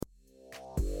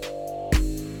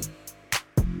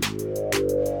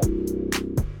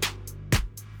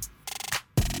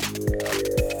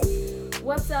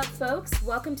folks.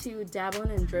 Welcome to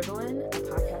Dabblin' and Dribblin', a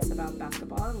podcast about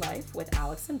basketball and life with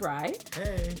Alex and Bri.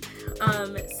 Hey.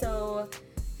 So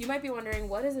you might be wondering,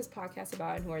 what is this podcast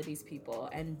about and who are these people?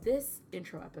 And this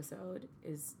intro episode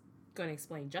is going to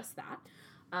explain just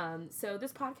that. So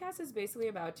this podcast is basically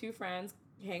about two friends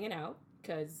hanging out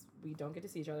because we don't get to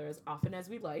see each other as often as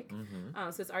we'd like.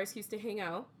 Mm-hmm. So it's our excuse to hang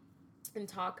out and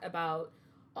talk about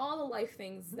all the life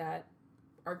things that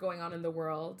are going on in the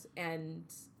world and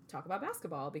talk about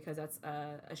basketball because that's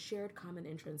a shared common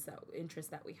interest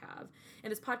that we have. And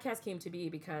this podcast came to be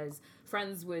because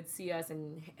friends would see us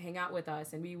and hang out with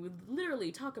us, and we would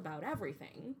literally talk about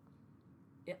everything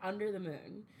under the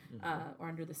moon, or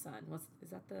under the sun. Is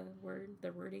that the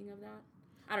wording of that?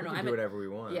 I don't know. We can do whatever we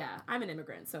want. Yeah, I'm an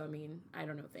immigrant, so I mean, I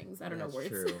don't know things. I don't know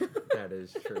words. That's true. That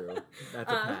is true. That's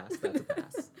a pass. That's a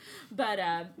pass.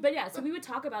 But yeah, so we would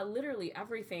talk about literally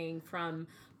everything from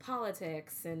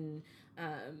politics and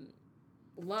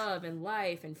love and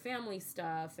life and family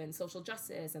stuff and social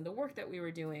justice and the work that we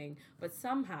were doing. But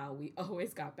somehow we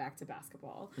always got back to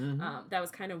basketball. Mm-hmm. That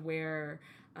was kind of where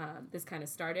this kind of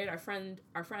started. Our friend,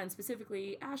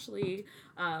 specifically Ashley,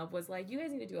 was like, "You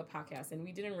guys need to do a podcast," and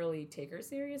we didn't really take her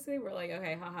seriously. We're like,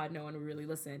 "Okay, haha, no one would really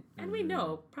listen," and we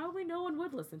know probably no one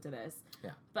would listen to this.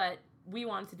 Yeah, but we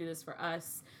wanted to do this for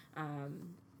us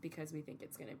because we think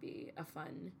it's going to be a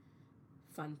fun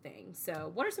thing. So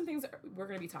what are some things we're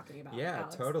going to be talking about? Yeah,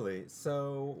 Alex? Totally.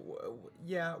 So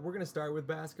yeah, we're going to start with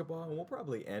basketball, and we'll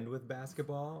probably end with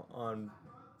basketball on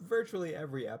virtually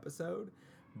every episode.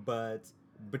 But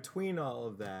between all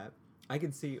of that, I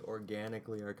can see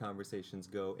organically our conversations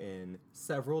go in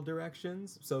several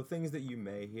directions. So things that you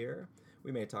may hear,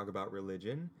 we may talk about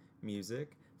religion,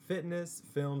 music, fitness,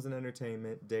 films and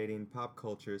entertainment, dating, pop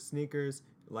culture, sneakers,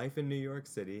 life in New York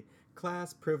City,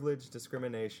 class, privilege,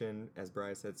 discrimination, as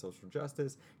Bri said, social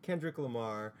justice, Kendrick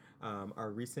Lamar, our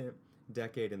recent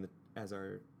decade as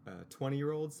our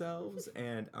 20-year-old selves,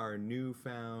 and our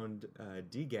newfound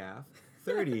DGAF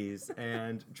 30s,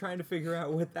 and trying to figure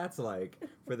out what that's like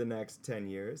for the next 10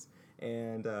 years.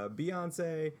 And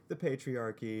Beyonce, the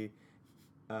patriarchy,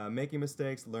 making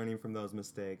mistakes, learning from those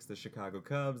mistakes, the Chicago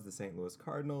Cubs, the St. Louis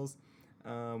Cardinals.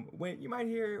 When you might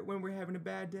hear when we're having a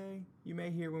bad day, you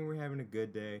may hear when we're having a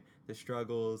good day, the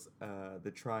struggles,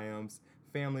 the triumphs,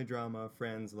 family drama,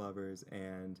 friends, lovers,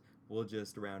 and we'll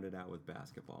just round it out with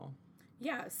basketball.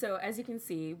 Yeah, so as you can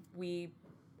see, we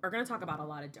are going to talk about a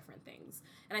lot of different things.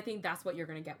 And I think that's what you're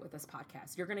going to get with this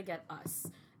podcast. You're going to get us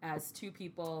as two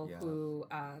people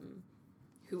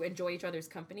who enjoy each other's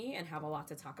company and have a lot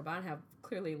to talk about and have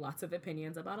clearly lots of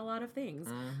opinions about a lot of things.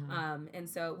 Mm-hmm. And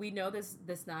so we know this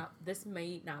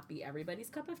may not be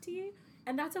everybody's cup of tea,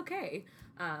 and that's okay.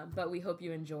 But we hope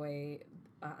you enjoy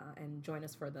and join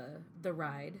us for the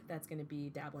ride that's going to be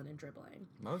Dabbling and Dribbling.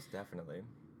 Most definitely.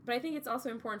 But I think it's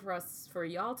also important for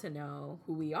y'all to know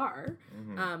who we are.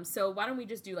 Mm-hmm. So why don't we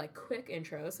just do quick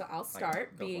intros? So I'll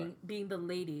start being the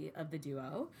lady of the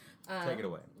duo. Take it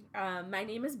away. My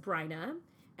name is Bryna.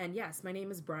 And yes, my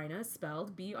name is Bryna,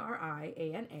 spelled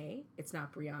Briana. It's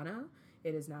not Brianna.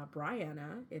 It is not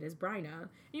Brianna. It is Bryna. And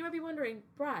you might be wondering,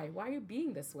 Bri, why are you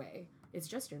being this way? It's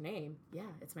just your name. Yeah,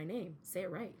 it's my name. Say it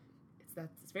right.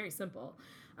 It's very simple.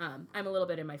 I'm a little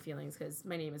bit in my feelings because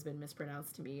my name has been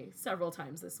mispronounced to me several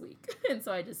times this week. And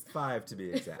so I just... 5 to be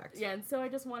exact. Yeah, and so I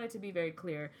just wanted to be very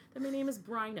clear that my name is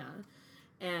Bryna.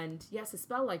 And yes, it's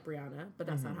spelled like Brianna, but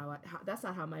that's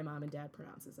not how my mom and dad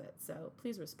pronounces it. So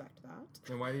please respect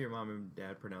that. And why do your mom and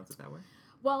dad pronounce it that way?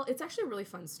 Well, it's actually a really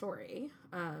fun story.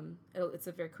 It's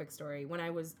a very quick story. When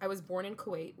I was born in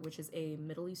Kuwait, which is a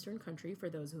Middle Eastern country, for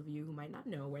those of you who might not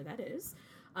know where that is.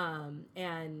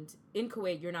 And in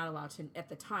Kuwait, you're not allowed to, at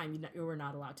the time, you were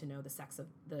not allowed to know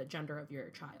the gender of your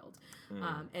child.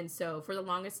 And so for the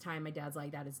longest time, my dad's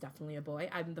like, that is definitely a boy.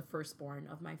 I'm the firstborn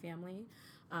of my family.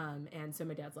 And so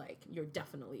my dad's like, you're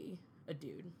definitely a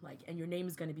dude, and your name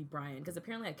is going to be Brian, because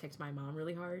apparently I kicked my mom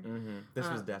really hard. Mm-hmm. This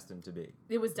was destined to be.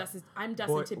 It was destined. I'm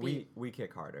destined to be. We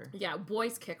kick harder. Yeah,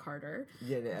 boys kick harder.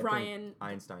 Yeah, Brian.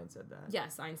 Einstein said that.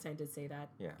 Yes, Einstein did say that.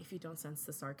 Yeah. If you don't sense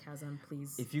the sarcasm,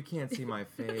 please. If you can't see my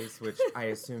face, which I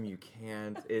assume you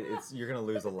can't, you're gonna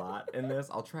lose a lot in this.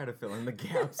 I'll try to fill in the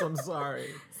gaps. I'm sorry.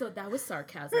 So that was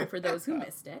sarcasm for those who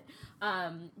missed it.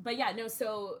 But yeah, no.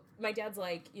 So my dad's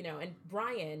like, and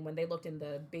Brian, when they looked in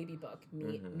the baby book,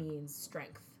 means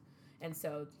strength. And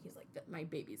so he's like, my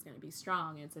baby's going to be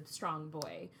strong. And it's a strong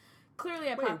boy. Clearly,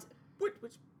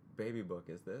 Which baby book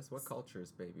is this? What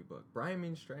culture's baby book? Brian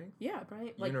means strength? Yeah,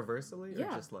 Brian. Universally?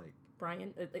 Yeah. Or just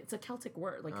Brian, it's a Celtic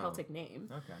word, Celtic name.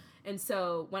 Okay. And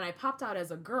so when I popped out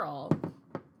as a girl,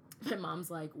 my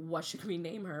mom's like, what should we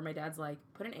name her? My dad's like,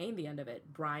 put an A in the end of it.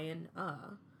 Brian.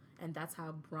 And that's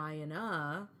how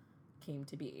Brianna came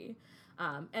to be.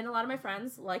 And a lot of my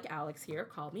friends, like Alex here,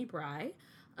 call me Bri,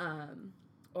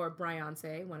 or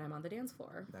Bryonce when I'm on the dance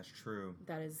floor. That's true.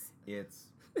 That is...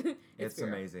 It's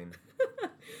amazing.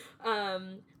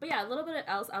 But yeah, a little bit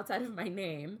else outside of my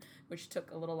name, which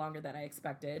took a little longer than I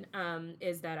expected,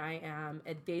 is that I am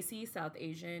a Desi South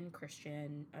Asian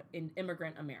Christian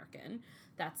immigrant American.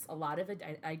 That's a lot of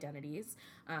identities.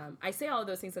 I say all of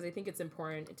those things because I think it's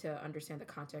important to understand the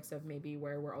context of maybe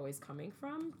where we're always coming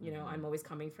from. You know, I'm always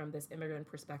coming from this immigrant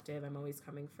perspective. I'm always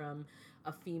coming from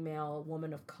a female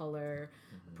woman of color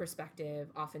perspective,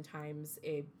 oftentimes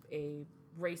a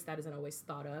race that isn't always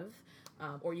thought of,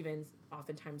 or even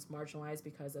oftentimes marginalized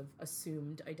because of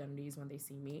assumed identities when they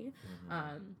see me.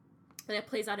 And it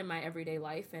plays out in my everyday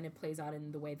life, and it plays out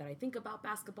in the way that I think about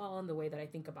basketball, and the way that I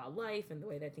think about life, and the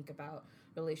way that I think about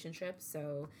relationships.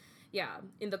 So yeah,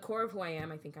 in the core of who I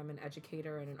am, I think I'm an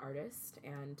educator and an artist,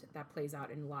 and that plays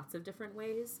out in lots of different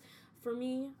ways for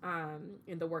me,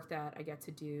 in the work that I get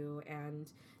to do.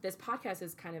 And this podcast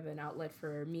is kind of an outlet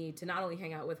for me to not only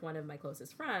hang out with one of my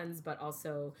closest friends, but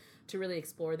also to really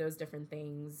explore those different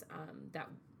things that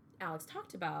Alex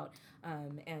talked about,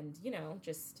 and, you know,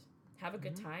 just have a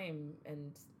good time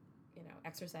and, you know,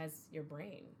 exercise your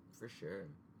brain. For sure.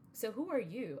 So who are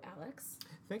you, Alex?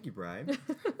 Thank you, Brian.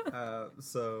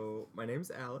 So my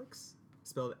name's Alex,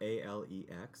 spelled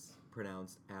Alex,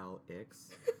 pronounced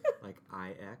Al-Ix, like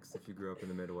I-X if you grew up in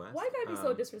the Midwest. Why gotta be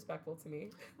so disrespectful to me?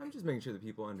 I'm just making sure that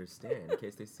people understand in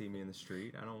case they see me in the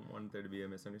street. I don't want there to be a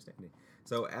misunderstanding.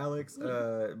 So Alex,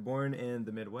 born in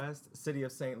the Midwest, city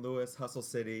of St. Louis, Hustle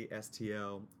City,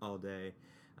 STL, all day.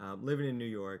 Living in New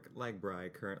York, like Bri,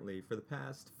 currently for the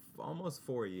past almost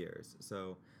 4 years.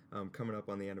 So coming up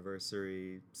on the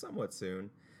anniversary somewhat soon.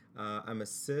 I'm a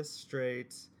cis,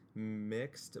 straight,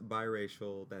 mixed,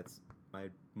 biracial. That's my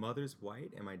mother's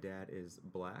white and my dad is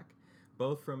black.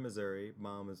 Both from Missouri.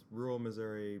 Mom is rural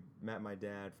Missouri, met my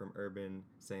dad from urban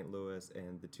St. Louis,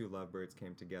 and the two lovebirds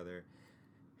came together.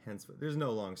 Hence, there's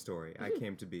no long story. I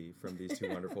came to be from these two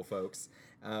wonderful folks.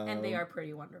 And they are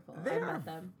pretty wonderful. I've met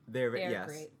them. They are yes,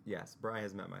 great. Yes, Bri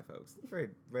has met my folks. Very.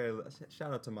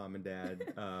 Shout out to Mom and Dad.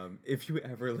 If you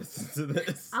ever listen to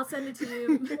this, I'll send it to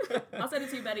you. I'll send it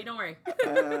to you, Betty. Don't worry.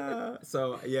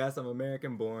 So yes, I'm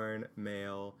American-born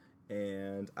male,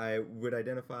 and I would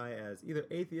identify as either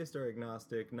atheist or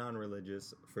agnostic,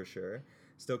 non-religious for sure.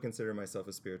 Still consider myself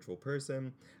a spiritual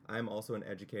person. I'm also an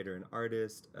educator and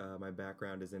artist. My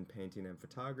background is in painting and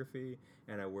photography,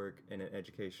 and I work in an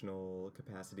educational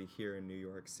capacity here in New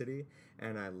York City.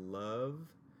 And I love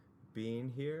being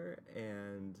here,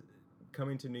 and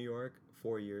coming to New York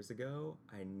 4 years ago,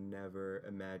 I never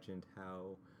imagined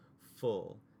how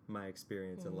full my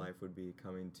experience in life would be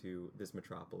coming to this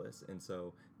metropolis. And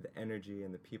so the energy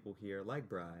and the people here, like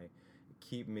Bri,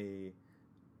 keep me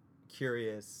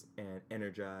curious and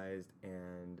energized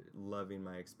and loving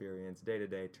my experience day to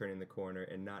day, turning the corner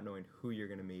and not knowing who you're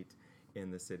going to meet in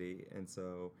the city. And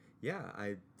so, yeah,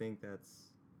 I think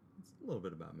it's a little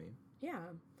bit about me. Yeah.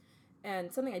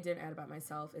 And something I didn't add about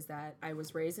myself is that I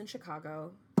was raised in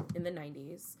Chicago in the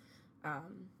 90s,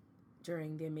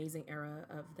 during the amazing era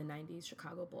of the 90s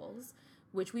Chicago Bulls,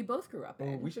 which we both grew up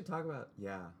in. We should talk about,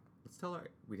 let's tell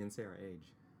we didn't say our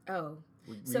age. Oh.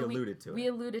 We alluded to it. We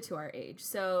alluded to our age.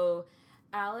 So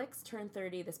Alex turned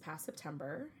 30 this past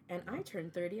September, and I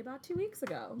turned 30 about 2 weeks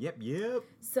ago. Yep.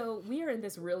 So we are in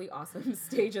this really awesome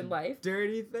stage in life.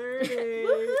 Dirty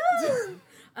 30!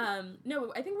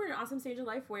 No, I think we're in an awesome stage of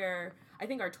life where I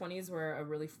think our 20s were a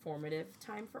really formative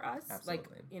time for us. Absolutely.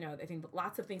 Like, you know, I think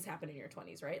lots of things happen in your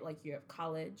 20s, right? Like you have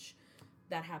college.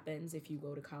 That happens if you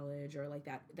go to college, or like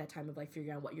that time of like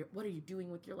figuring out what are you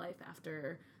doing with your life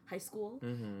after high school.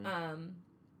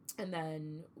 And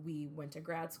then we went to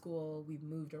grad school. We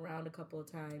moved around a couple of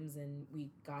times, and we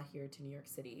got here to New York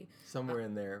City. Somewhere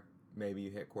in there, maybe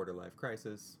you hit quarter life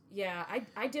crisis. Yeah,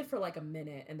 I did for like a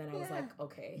minute, and then I was like,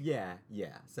 okay. Yeah,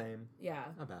 same. Yeah.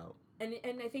 About. And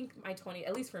I think my 20s,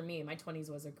 at least for me, my 20s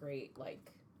was a great,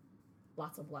 like,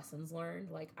 lots of lessons learned.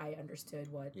 Like, I understood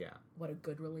what a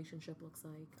good relationship looks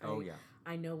like.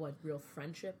 I know what real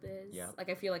friendship is. Yeah. Like,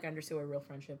 I feel like I understood what real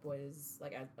friendship was,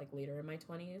 like, later in my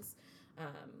 20s.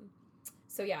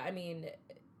 So, yeah, I mean,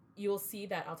 you'll see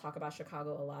that I'll talk about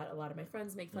Chicago a lot. A lot of my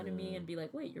friends make fun of me and be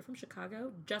like, wait, you're from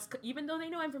Chicago? Even though they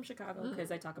know I'm from Chicago,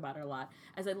 because I talk about it a lot.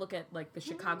 As I look at, like, the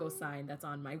Chicago sign that's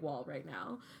on my wall right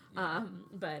now.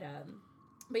 But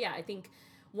yeah, I think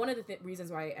one of the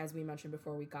reasons why, as we mentioned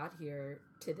before we got here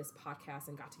to this podcast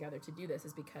and got together to do this,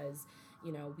 is because,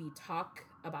 you know, we talk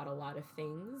about a lot of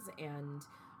things, and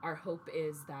our hope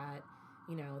is that,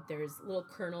 you know, there's little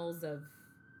kernels of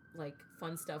like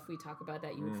fun stuff we talk about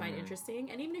that you would find interesting.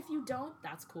 And even if you don't,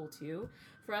 that's cool too.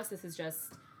 For us, this is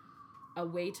just a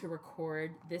way to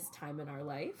record this time in our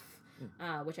life,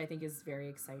 which I think is very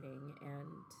exciting. And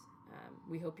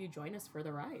we hope you join us for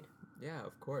the ride. Yeah,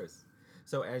 of course.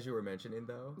 So as you were mentioning,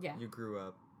 though, you grew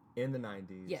up in the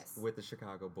 90s with the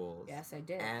Chicago Bulls. Yes, I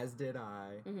did. As did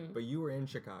I. But you were in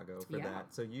Chicago for that.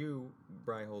 So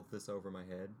Bri holds this over my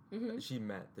head. She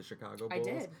met the Chicago Bulls. I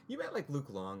did. You met like Luke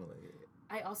Longley.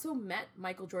 I also met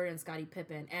Michael Jordan, Scottie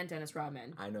Pippen, and Dennis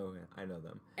Rodman. I know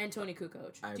them. And Tony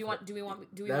Kukoc. Do we want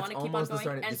to keep on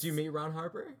going? Did you meet Ron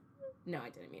Harper? No, I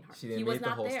didn't meet Harper. She didn't meet the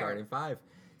whole starting five.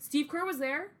 Steve Kerr was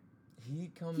there.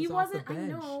 He off the bench. I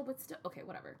know, but still, okay,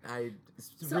 whatever.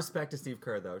 Respect to Steve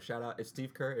Kerr, though. Shout out, if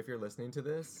Steve Kerr, if you're listening to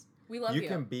this, we love you. You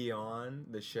can be on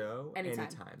the show anytime.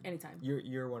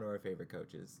 You're one of our favorite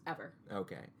coaches ever.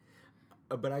 Okay,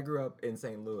 but I grew up in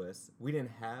St. Louis. We didn't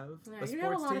have a sports team.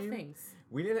 Have a lot of things.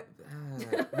 We didn't.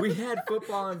 We had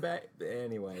football and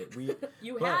anyway.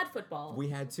 You had football. We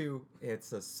had two.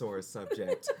 It's a sore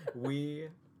subject. We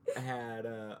had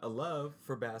a love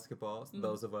for basketball,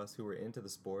 those of us who were into the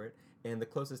sport, and the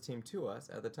closest team to us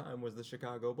at the time was the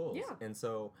Chicago Bulls. Yeah. And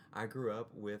so I grew up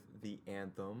with the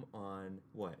anthem on,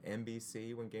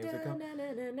 NBC when games would come?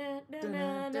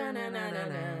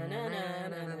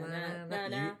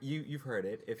 You've heard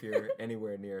it if you're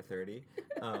anywhere near 30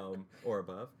 or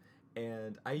above.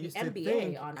 And I used to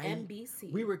think... on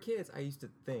NBC. We were kids. I used to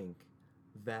think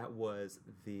that was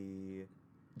the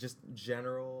just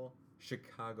general...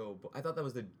 I thought that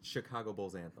was the Chicago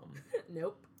Bulls anthem.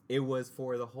 Nope. It was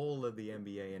for the whole of the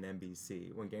NBA and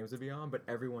NBC when games would be on, but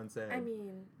everyone said... I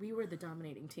mean, we were the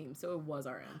dominating team, so it was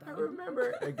our anthem. I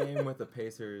remember a game with the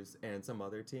Pacers and some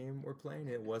other team were playing.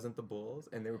 It wasn't the Bulls,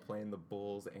 and they were playing the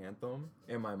Bulls anthem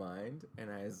in my mind, and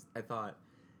I thought,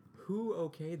 who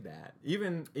okayed that?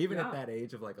 Even at that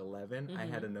age of 11, I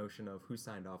had a notion of who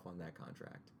signed off on that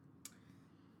contract.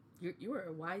 You were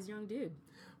a wise young dude.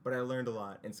 But I learned a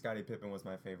lot, and Scottie Pippen was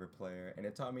my favorite player, and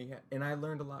it taught me, and I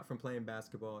learned a lot from playing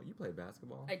basketball. You played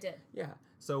basketball? I did. Yeah.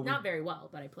 So not very well,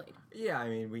 but I played. Yeah, I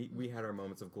mean, we had our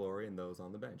moments of glory and those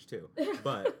on the bench, too.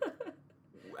 But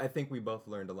I think we both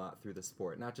learned a lot through the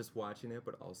sport, not just watching it,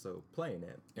 but also playing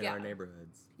it in our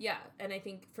neighborhoods. Yeah, and I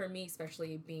think for me,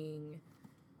 especially being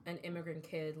an immigrant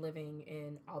kid living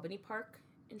in Albany Park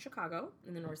in Chicago,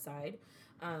 in the north side,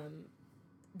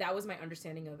 that was my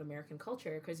understanding of American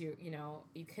culture, because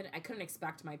I couldn't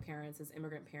expect my parents as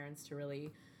immigrant parents to really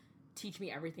teach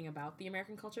me everything about the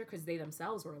American culture, because they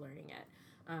themselves were learning it,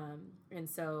 and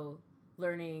so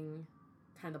learning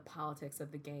kind of the politics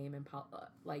of the game and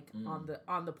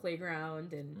on the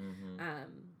playground, and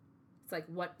it's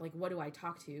what do I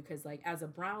talk to, because as a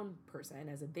brown person,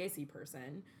 as a Desi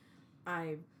person,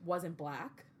 I wasn't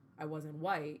black, I wasn't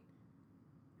white,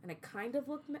 and I kind of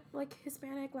looked like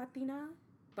Hispanic, Latina.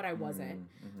 But I wasn't.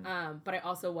 But I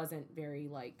also wasn't very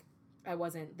there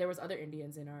was other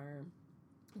Indians in our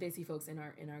Desi folks in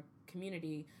our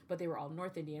community, but they were all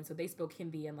North Indian, so they spoke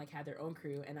Hindi and had their own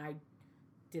crew, and I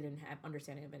didn't have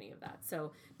understanding of any of that.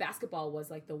 So basketball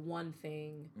was the one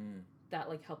thing that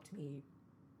helped me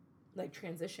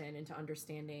transition into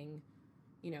understanding,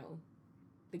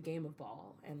 the game of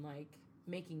ball and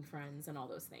making friends and all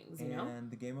those things, And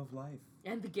the game of life.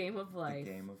 And the game of life.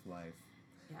 The game of life.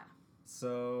 Yeah.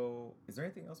 So, is there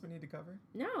anything else we need to cover?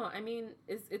 No, I mean,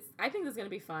 I think this is going to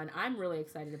be fun. I'm really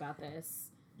excited about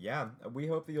this. Yeah, we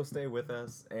hope that you'll stay with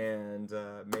us, and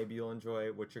maybe you'll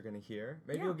enjoy what you're going to hear.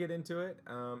 Maybe you'll get into it,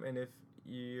 and if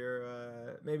you're,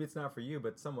 maybe it's not for you,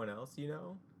 but someone else,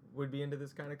 would be into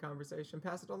this kind of conversation,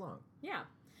 pass it along. Yeah.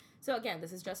 So, again,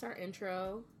 this is just our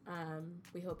intro.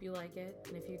 We hope you like it,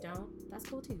 and if you don't, that's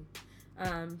cool, too.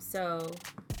 So,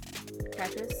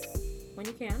 catch us when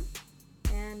you can.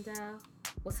 And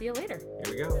we'll see you later.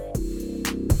 Here we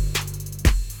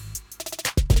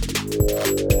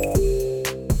go.